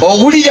ekkanisa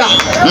owulira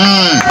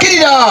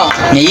kirira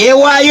ne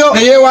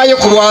yeewaayo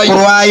ku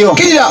lwayo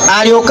kirira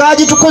alyoka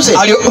agitukuze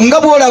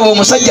nga bw'olaba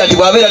omusajja nti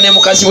bw'abeera ne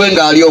mukazi we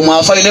ng'ali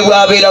omwafa ne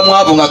bw'abeera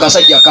mwavu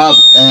ng'akasajja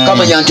kaavu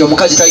kamanya nti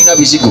omukazi talina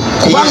bizigo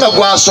kubanga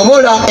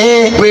gwasobola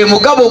gwe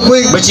mugabo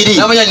gwe bwekiri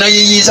namanya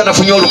nayiyiza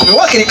nafunye olukumi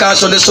wakiri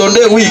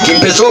kansonde wiiki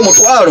mpeza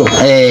omutwalo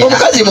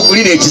omukazi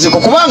mugulire ekiziko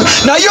kubanga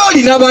naye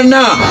olina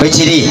bana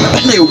bwekiri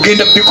naye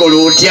ugenda bikola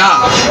otya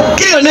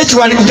kirira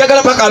nekiwandi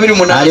njagala paka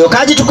 28 alyoka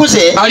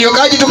agitukuze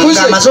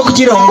amaze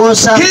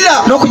okugirongoosa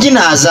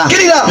n'okuginaaza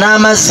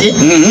n'amazzi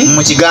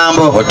mu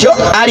kigambo otyo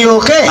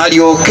alyoke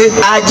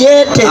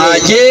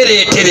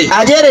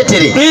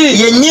ajereetere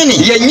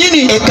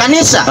yennyini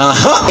ekkanisa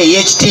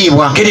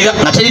ey'ekitiibwa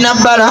nga terina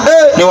bbala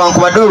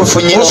newankubadde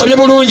olufunyiro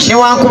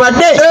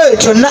newankubadde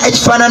kyonna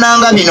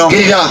ekifaanananga bino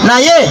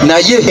naye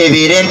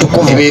ebeere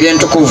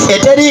entukuvu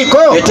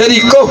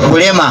eteriiko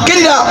bulema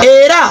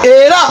era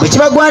bwe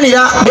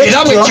kibagwanira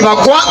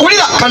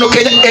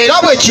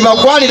bwe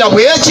kibagwanira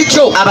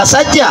bwekityo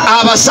abasajja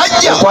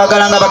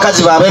okwagalanga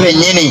bakazi baabwe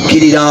bennyini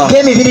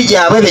ng'emibiri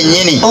gyabwe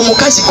bennyini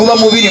omukazi guba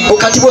mubiri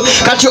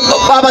kati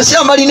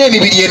abasiraamu balina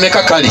emibiri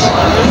emeka kale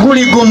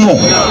guli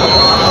gumu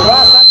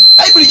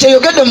bayibuli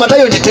kyeyogedde mu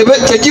Matayo nti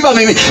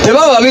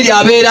tebaba babiri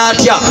abeera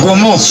atya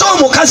gumu so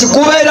omukazi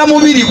gubeera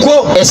mubiri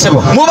gwo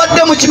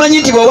mubadde mukimanyi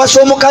nti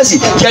bwewasa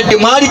omukazi yadde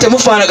mwali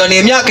temufaanagana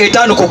emyaka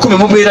 5 ku 10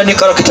 mubeera ne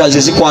characters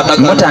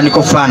ezikwatagana mutandika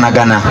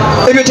okufaanagana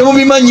ebyo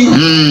temubimanyi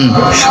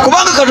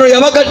kubanga Katonda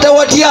yabagatta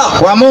watya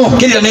wamu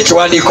kirira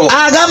n'ekiwandiiko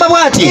agamba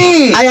bw'ati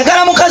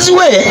ayagala mukazi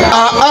we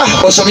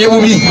osomye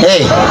bubi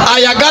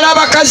ayagala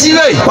bakazi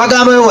be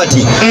wagambawe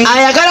wati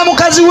ayagala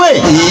mukazi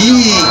we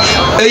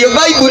eyo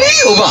bayibuli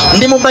oba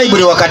ndi mu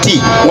bayibuli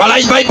wakati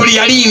walayi bayibuli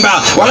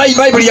yalimba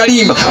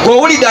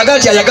gw'owulidde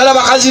agati ayagala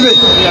bakazi be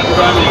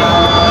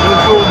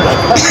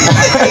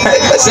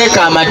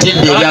seeka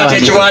amatidde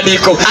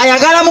ekiwandiiko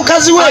ayagala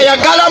mukazi we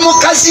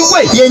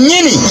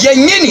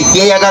yennyini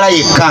yeyagala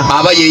yekka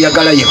aba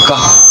yeyagala yekka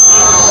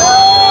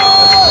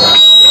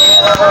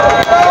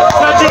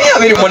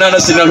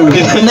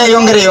 28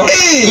 neyongereyo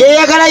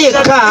yeyagala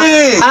yekka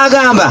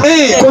agamba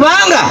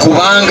kubanga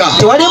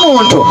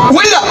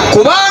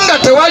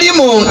tewali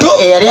muntu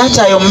eyali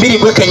akyaye omubiri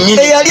gwe kennyini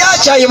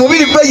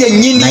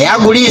naye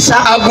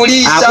aguliisa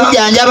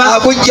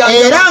akujjanjaba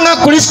era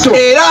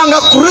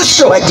nga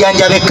Kristo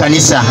bajjanjaba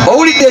ekkanisa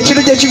owulidde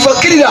ekintu gye kiva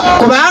kirira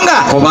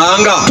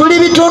kubanga tuli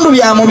bitundu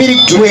bya mubiri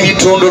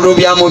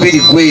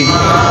gwe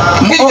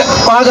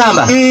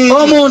agamba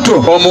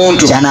omuntu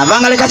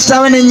kyanaavanga leka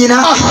kitaawe ne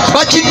nnyina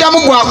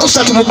bakiddamu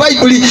gwakusatu mu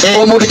bayibuli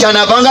omuntu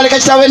kyanaavanga aleka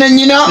kitaawe ne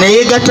nnyina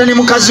neyegatta ne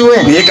mukazi we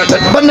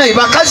bannaye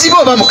bakazi be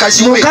oba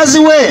mukazi we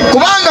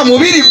kubanga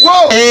mubiri gwo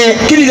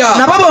kirira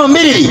nabo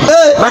bombiriri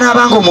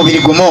banaabanga omubiri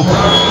gumu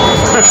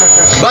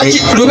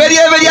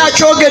luberyebe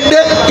lyakyogedde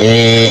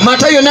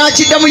Matayo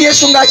n'akiddamu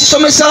Yesu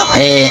ng'akisomesa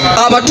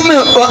abatume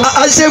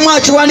azzeemu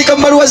akiwandika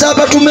mu baluwa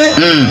z'abatume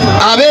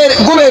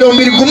gubeera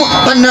omubiri gumu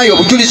bannaye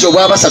obujulizi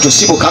obwabasatu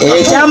si bukakafu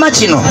ekyama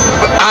kino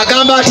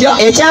agamba atya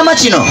ekyama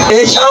kino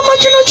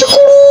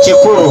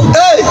kikulu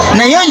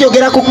naye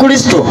njogera ku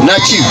Kristo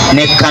naki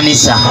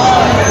n'ekkanisa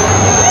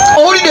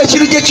owulidde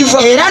ekintu gye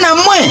kiva era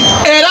nammwe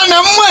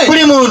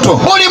buli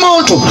muntu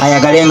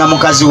ayagalenga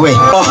mukazi we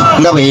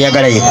nga bwe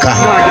yeyagala yekka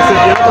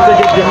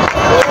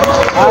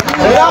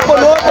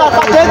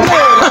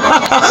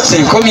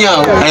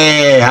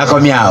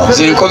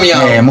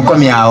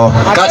mukomyawo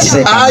kati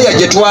aya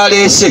gye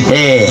twaleese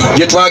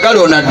gye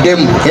twagala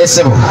onaddemu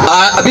 24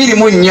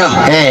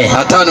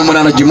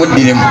 58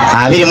 gimuddiremu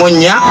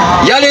 24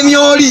 yalemye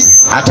oli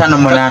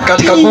 58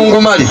 kati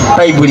kagungumale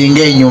bayibuli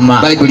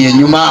ng'enyuma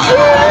enyuma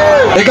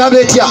egamba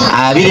etya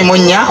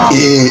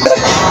 24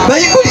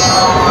 bayibuli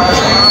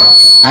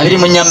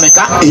 24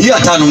 mmeka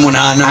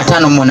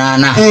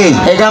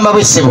 58 egamba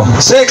bw'essebo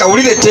seeka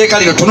wulira etteeka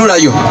lino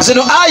tunulayo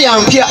zino aya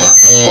mpya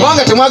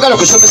kubanga temwagala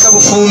kusomesa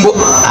bufumbo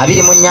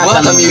 24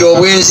 mwatamiira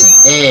obwenzi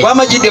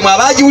bwamagiddemu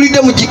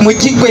abagiwulidde mu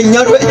kiggwa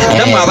ennyalwe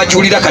nammwe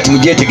abagiwulira kati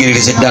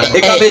mugyetegerereze ddala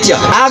egamba etya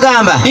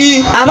agamba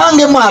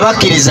abangemu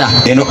abakkiriza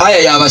eno aya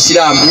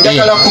y'abasiraamu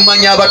njagala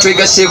kumanya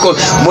abatwegaseeko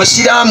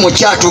musiraamu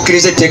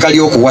kyatuukiriza etteeka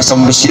ly'okuwasa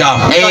mu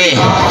busiraamu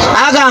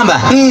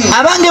agamba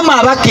abangemu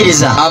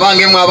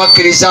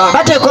abakkiriza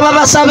bateekwa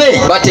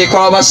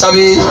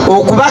babasabe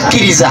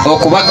okubakkiriza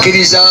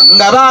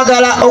nga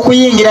baagala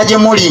okuyingira gye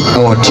muli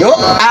otyo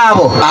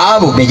abo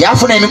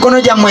begyafuna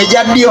emikono gyammwe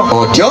egya ddyo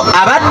otyo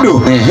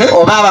abaddu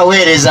oba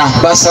abaweereza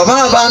basabe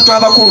abantu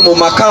abakulu mu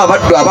maka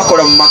abaddu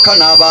abakola mu maka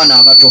n'abaana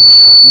abato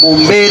mu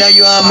mbeera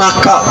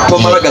y'amaka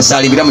tomala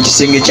gasaalibira mu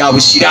kisenge kya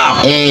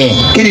busiraamu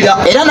kirira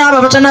era n'abo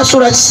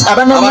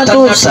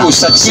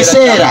abanatuusa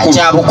kiseera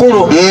kya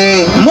bukulu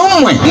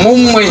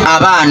mummwe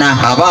abaana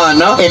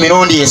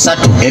emirundi 3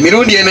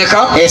 emirundi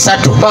emeka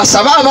 3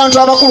 basabe abantu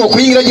abakulu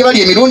okuyingira gye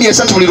bali emirundi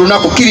 3 buli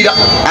lunaku kirira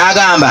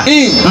agamba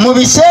mu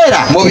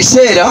biseera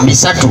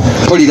 3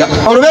 mpulira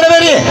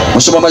olubereberye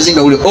musoma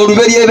amazinga wule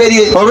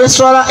oluberyeberye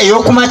olw'eswala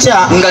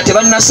ey'okumakya nga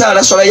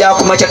tebannasaala swala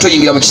yakumakya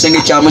toyingira mu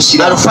kisenge kya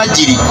musiraamu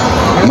alufajiri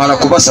mala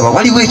kubasaba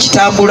waliwo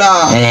ekitambula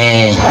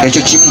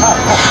ekyo kimu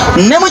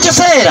ne mu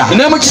kiseera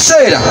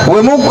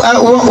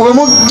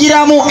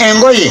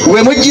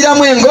we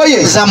mugiramu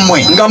engoye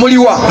zammwe nga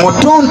muliwa mu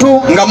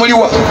ttuntu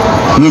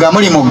nga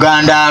muli mu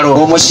ggandaalo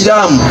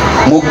omusiraamu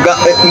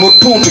mu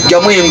ttuntu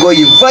gyamu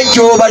engoye va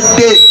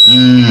gy'obadde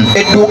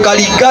edduuka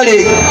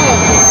liggale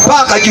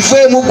paaka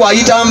kifeemu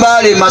kwayita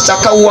Mbale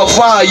Masaka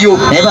wafaayo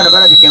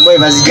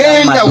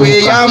genda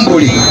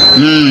weeyambule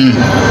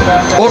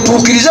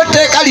otuukirize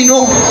etteeka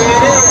lino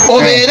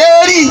obeere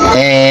eri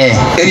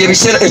eryo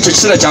ekyo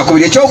kiseera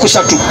kyakubiri.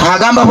 Ekyokusatu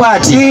agamba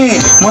bw'ati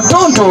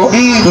Mutuntu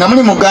nga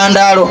muli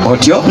mugandaalo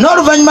otyo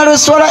n'oluvannyuma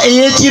lw'esswala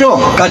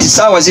ey'ekiro kati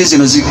saawa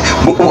zino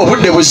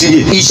obudde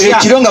buzibye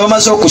ekiro nga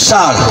bamaze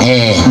okusaala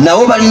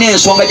nabo balina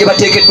ensonga gye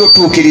bateekeddwa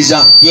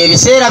otuukiriza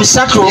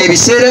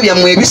ebiseera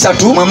byammwe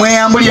ebisatu mwe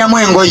mweyambuliramu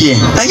engoye.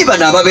 naye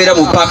bano ababeera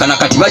mu paaka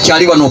nakati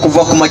bakyali bano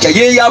okuva ku makya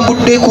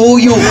yeeyambuddeko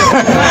oyo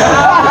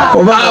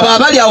abo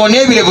abali awo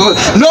n'ebirevu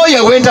n'oyo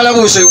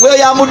ew'entalabuuso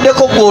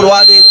weeyambuddeko gwe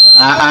olwaleero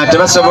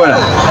tebasobola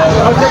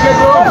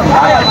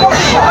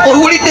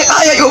owulidde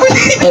aya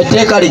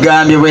etteeka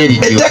ligambye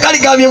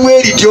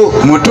bwe lityo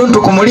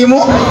Mutuntu ku mulimu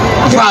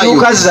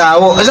tuuka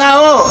zaawo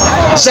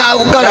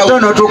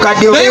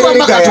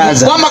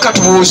wamma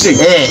katubuuze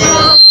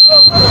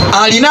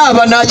alina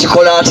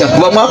abanakikola atya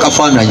kubamu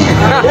akafaananyi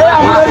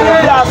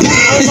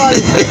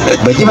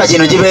bwe giba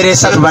kino gibeera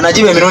esatu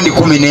banagiba emirundi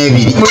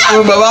 12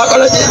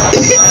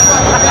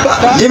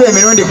 giba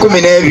emirundi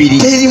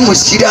 12 teri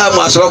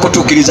musiraamu asobola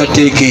kutuukiriza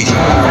tteeka eri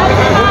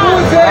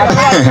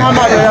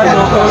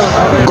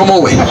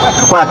gomowe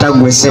kwata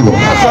gwe ssebo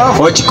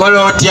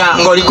okikola otya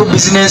ng'oli ku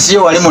bizinensi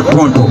yo wali mu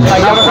ttuntu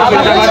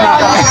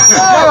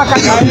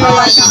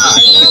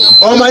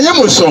omanye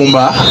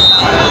Musumba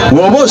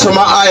bw'oba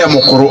osoma aya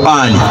mu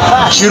Qur'ani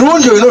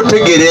kirungi olina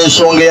otegeera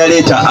ensonga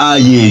eyaleeta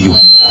aya eyo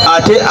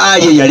ate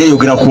aya yali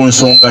eyogera ku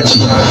nsonga ki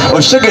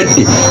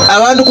okitegedde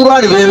abantu ku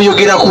lwani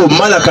beeyogerako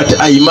malakati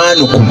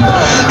aimanukum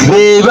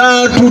be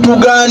bantu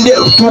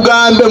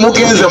tugambe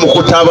mugenze mu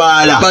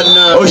kutabaala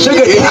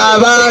okitegedde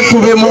abantu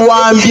be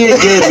muwambye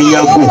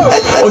ng'eminyago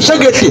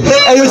okitegedde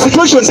eyo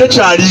situation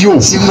tekyaliyo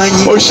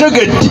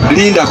okitegedde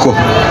lindako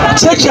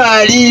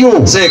tekyaliyo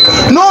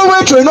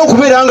n'olwekyo olina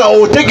okubeera nga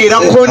otegeera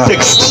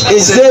context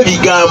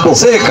ez'ebigambo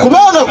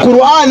kubanga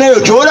Qur'ani eyo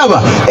gy'olaba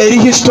eri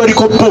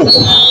historical book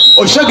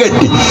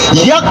okitegedde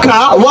yaka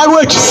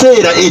waliwo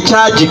ekiseera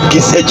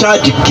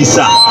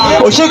ekyagikisa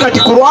okitegedde kati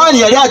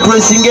Qur'ani yali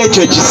addressinga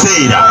ekyo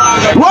ekiseera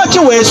lwaki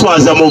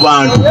weeswaza mu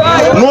bantu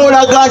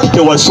n'olaga nti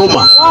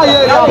tewasoma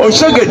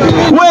okitegedde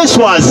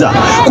weeswaza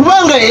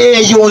kubanga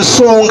eyo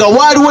nsonga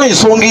waliwo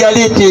ensonga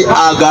eyaleete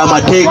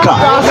ag'amateeka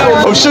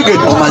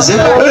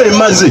okitegedde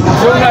maze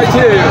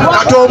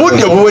kati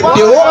obudde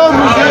buweddewo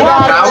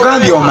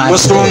ogambye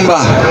Musumba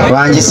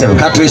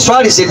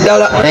katweswalize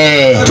eddala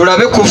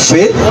tulabe ku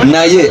ffe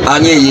naye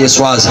ani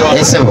eyeeswaza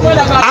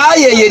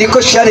aya eyo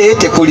eriko shale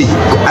tekuli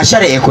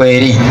ashale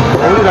ekweri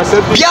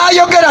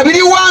byayogera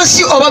biri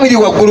wansi oba biri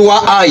waggulu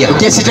wa aya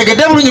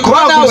sitegedde bulungi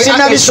kubanga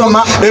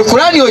sinabisoma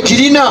ekulani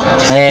ogirina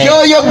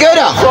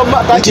byoyogera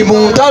nti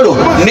mu ntalo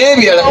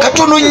n'ebirala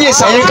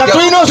katunonyesa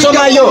katulina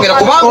osomayo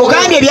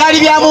ogambye byali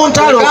bya mu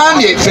ntalo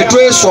ogambye ffe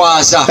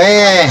tweswaza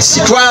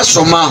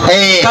sitwasoma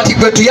kati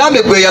gwe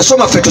tuyambe gwe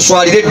yasoma ffe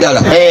tuswalire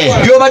eddala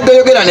byobadde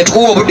oyogera ne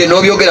tukuwa obudde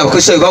n'obyogera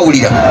bakozesa bwe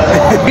bawulira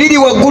biri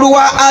waggulu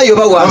wa ayo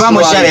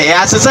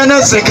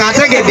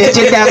ategedde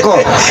ekiddako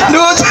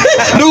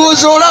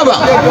ndowooza olaba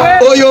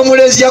oyo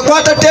omulezi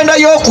yakwata ttenda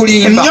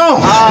y'okulimba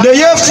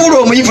neyeefuula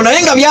omuyivu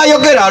naye nga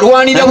byayogera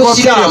alwanira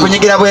busiraamu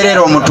okunyigira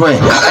bwereera omutwe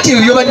kakati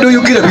ebyo byobadde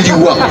oyogera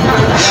biriwa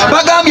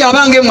bagambye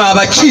abange mwe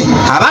abaki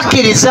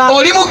abakkiriza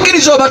oli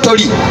mukkiriza oba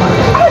toli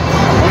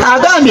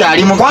agambye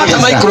ali mukwata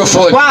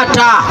microphone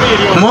kwata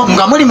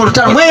nga muli mu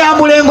lutalo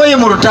mweyambula engoye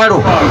mu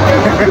lutalo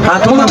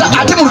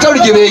ate mu lutalo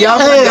gye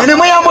beeyambula ne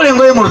mweyambula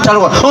engoye mu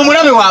lutalo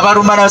omulabe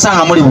waabalumba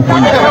n'asanga muli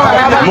bukunya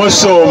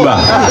Musumba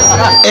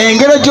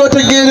engero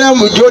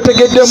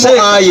gy'otegeddemu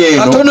aya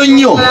eno katono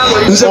nnyo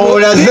nze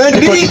olaze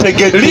nti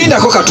togitegedde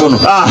lindako katono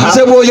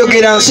nze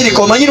bw'oyogera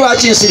nsirika omanyi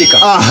lwaki nsirika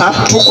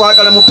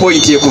tukwagala mu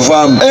pointi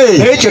ekuvaamu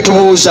naye kye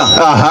tubuuza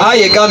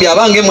aya egambye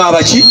abange mwe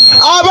abaki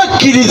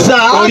abakkiriza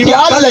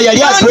Allah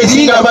yali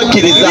atwesinga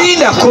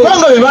abakkiriza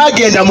kubanga bwe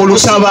bagenda mu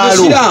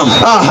lutabaalo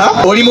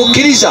oli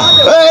mukkiriza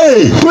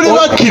tuli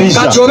bakkiriza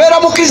kati obeera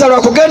mukkiriza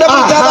lwakugenda mu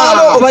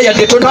lutabaalo oba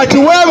yadde kati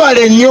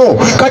weebale nnyo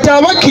kati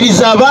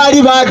abakkiriza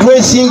abaali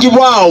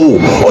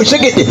badresingibwawo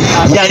okitegedde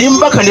yali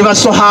mbaka ne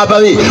basohaba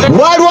be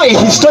waliwo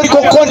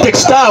historical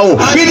context awo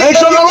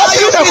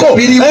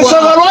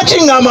ensonga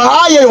lwaki ngamba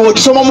aya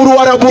otusoma mu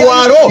luwarabu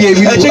lwalo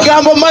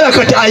ekigambo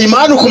malakati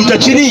aimanukum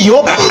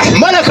tekiriyo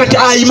malakati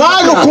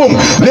aimanukum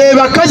be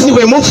bakazi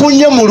bwe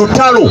mufunye mu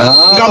lutalo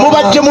nga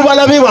mubajje mu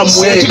balabe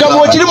bammwe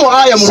ekigambo kiri mu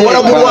aya mu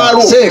luwarabu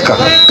lwalo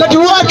kati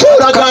lwaki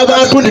olaga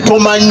abantu nti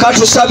tomanyi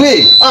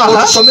katusabe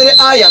otusomere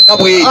aya nga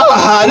bweri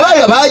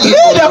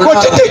ko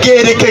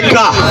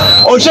kitegeerekeka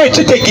oche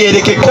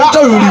kitegeerekeka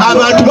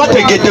abantu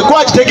bategedde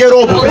kwakitegeera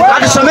obu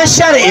katusome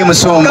shale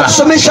emusonga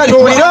katusome shale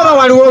tubiroba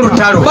waliwo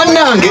olutalo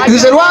bannange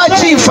nze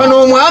lwaki nfa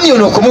n'omwami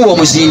ono okumuwa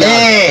omuzinda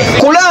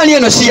kulaani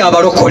eno si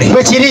yabalokole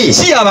bwekiri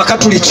si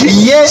yabakatuliki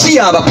si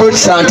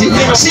yabaprotestanti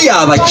si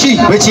yabaki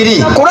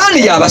bwekiri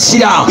kulaani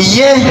yabasiraamu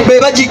be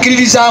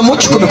bagikiririzaamu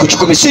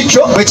 10 si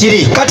kyo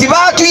bwekiri kati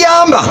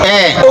baatuyamba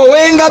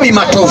owengabi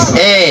matovu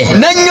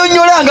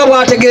nannyonnyola nga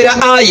twategeera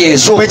aya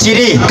ezo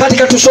bwekiri kati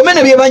katusome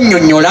ne bye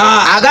bannyonnyola.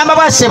 agamba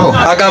bwasebo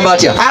Agamba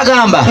atya?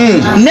 agamba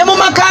ne mu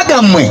maka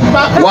gammwe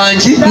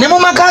Wangi ne mu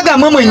maka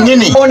gammwe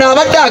mwennyini ono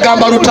abadde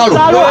agamba lutalo.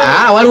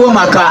 waliwo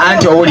maka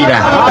anti owulira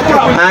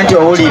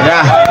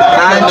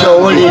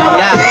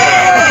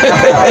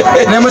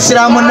ne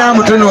musiraamu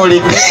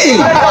naamutunuulidde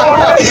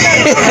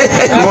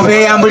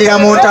mubeyambulira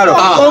mu ntalo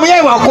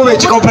omuyayi bwakuba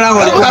ekikopola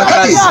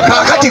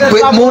kakati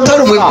gwe mu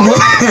ntalo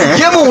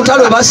ye mu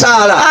ntalo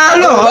basaala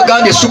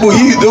bagambye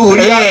subuhi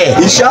dhuhuri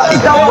ishai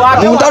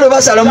mu ntalo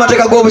basaala mu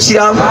mateeka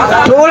g'obusiraamu.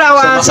 tuula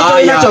wansi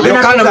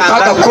Yokaana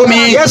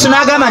 6:10 Yesu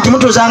n'agamba nti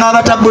mutuuzanga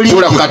abatabbuliri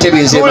tuula ku katebe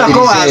nze tuulako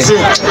wansi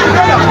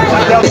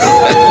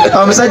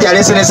omusajja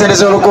aleese n'esente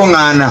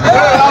z'olukuŋŋaana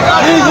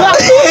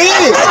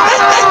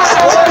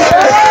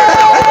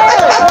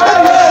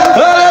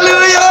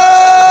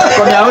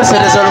komyawo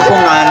sente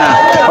z'olukuŋŋaana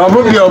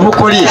obubbi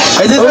obukuli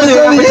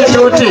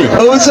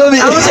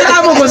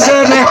obusiraamu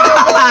kusene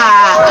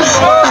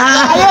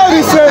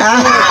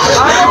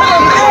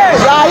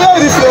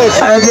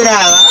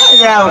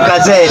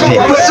kazete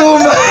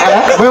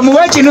bwe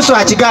muwe ekinusu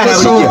akigaana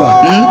bulijjo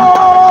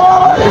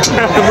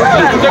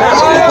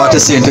kwate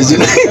sente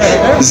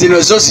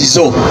zino zo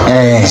sizo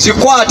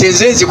zikwate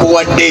nze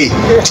nzikuwadde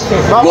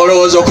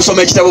gwolowooza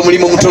okusoma ekitabo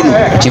mulimu mutono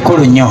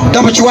kikulu nnyo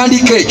tamu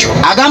kiwandiika ekyo.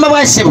 agamba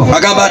bwasibo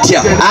Agamba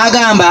atya?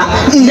 agamba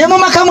ne mu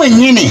maka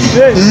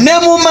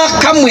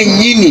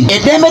mwennyini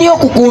eddembe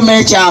ly'okukuuma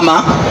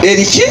ekyama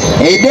eriki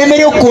eddembe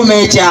ly'okukuuma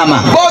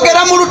ekyama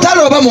boogera mu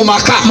lutalo oba mu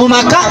maka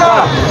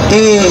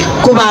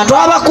ku bantu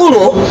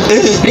abakulu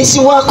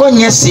lisibwako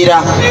nnyo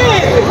essira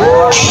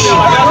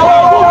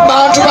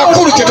bantu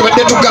bakulu kye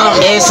tubadde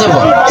tugamba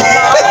esebo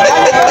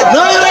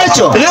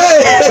n'olwekyo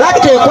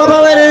bateekwa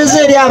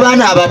baweereza eri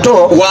abaana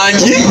abato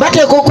wangi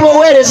bateekwa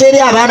okubaweereza eri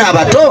abaana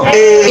abato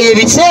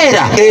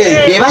ebiseera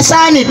bye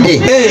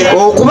basaanidde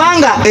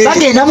okubanga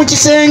bagenda mu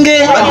kisenge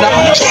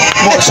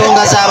mu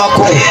nsonga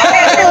z'abakulu.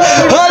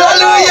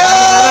 haleluya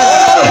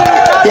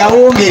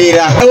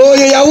yawungerera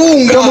oyo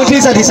yawunga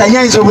tomutiisatiisa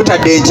nyayinza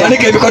obutadde enkya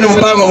manika emikono mu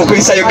bbanga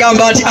omukulisayo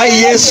gamba nti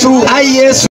ayi yesu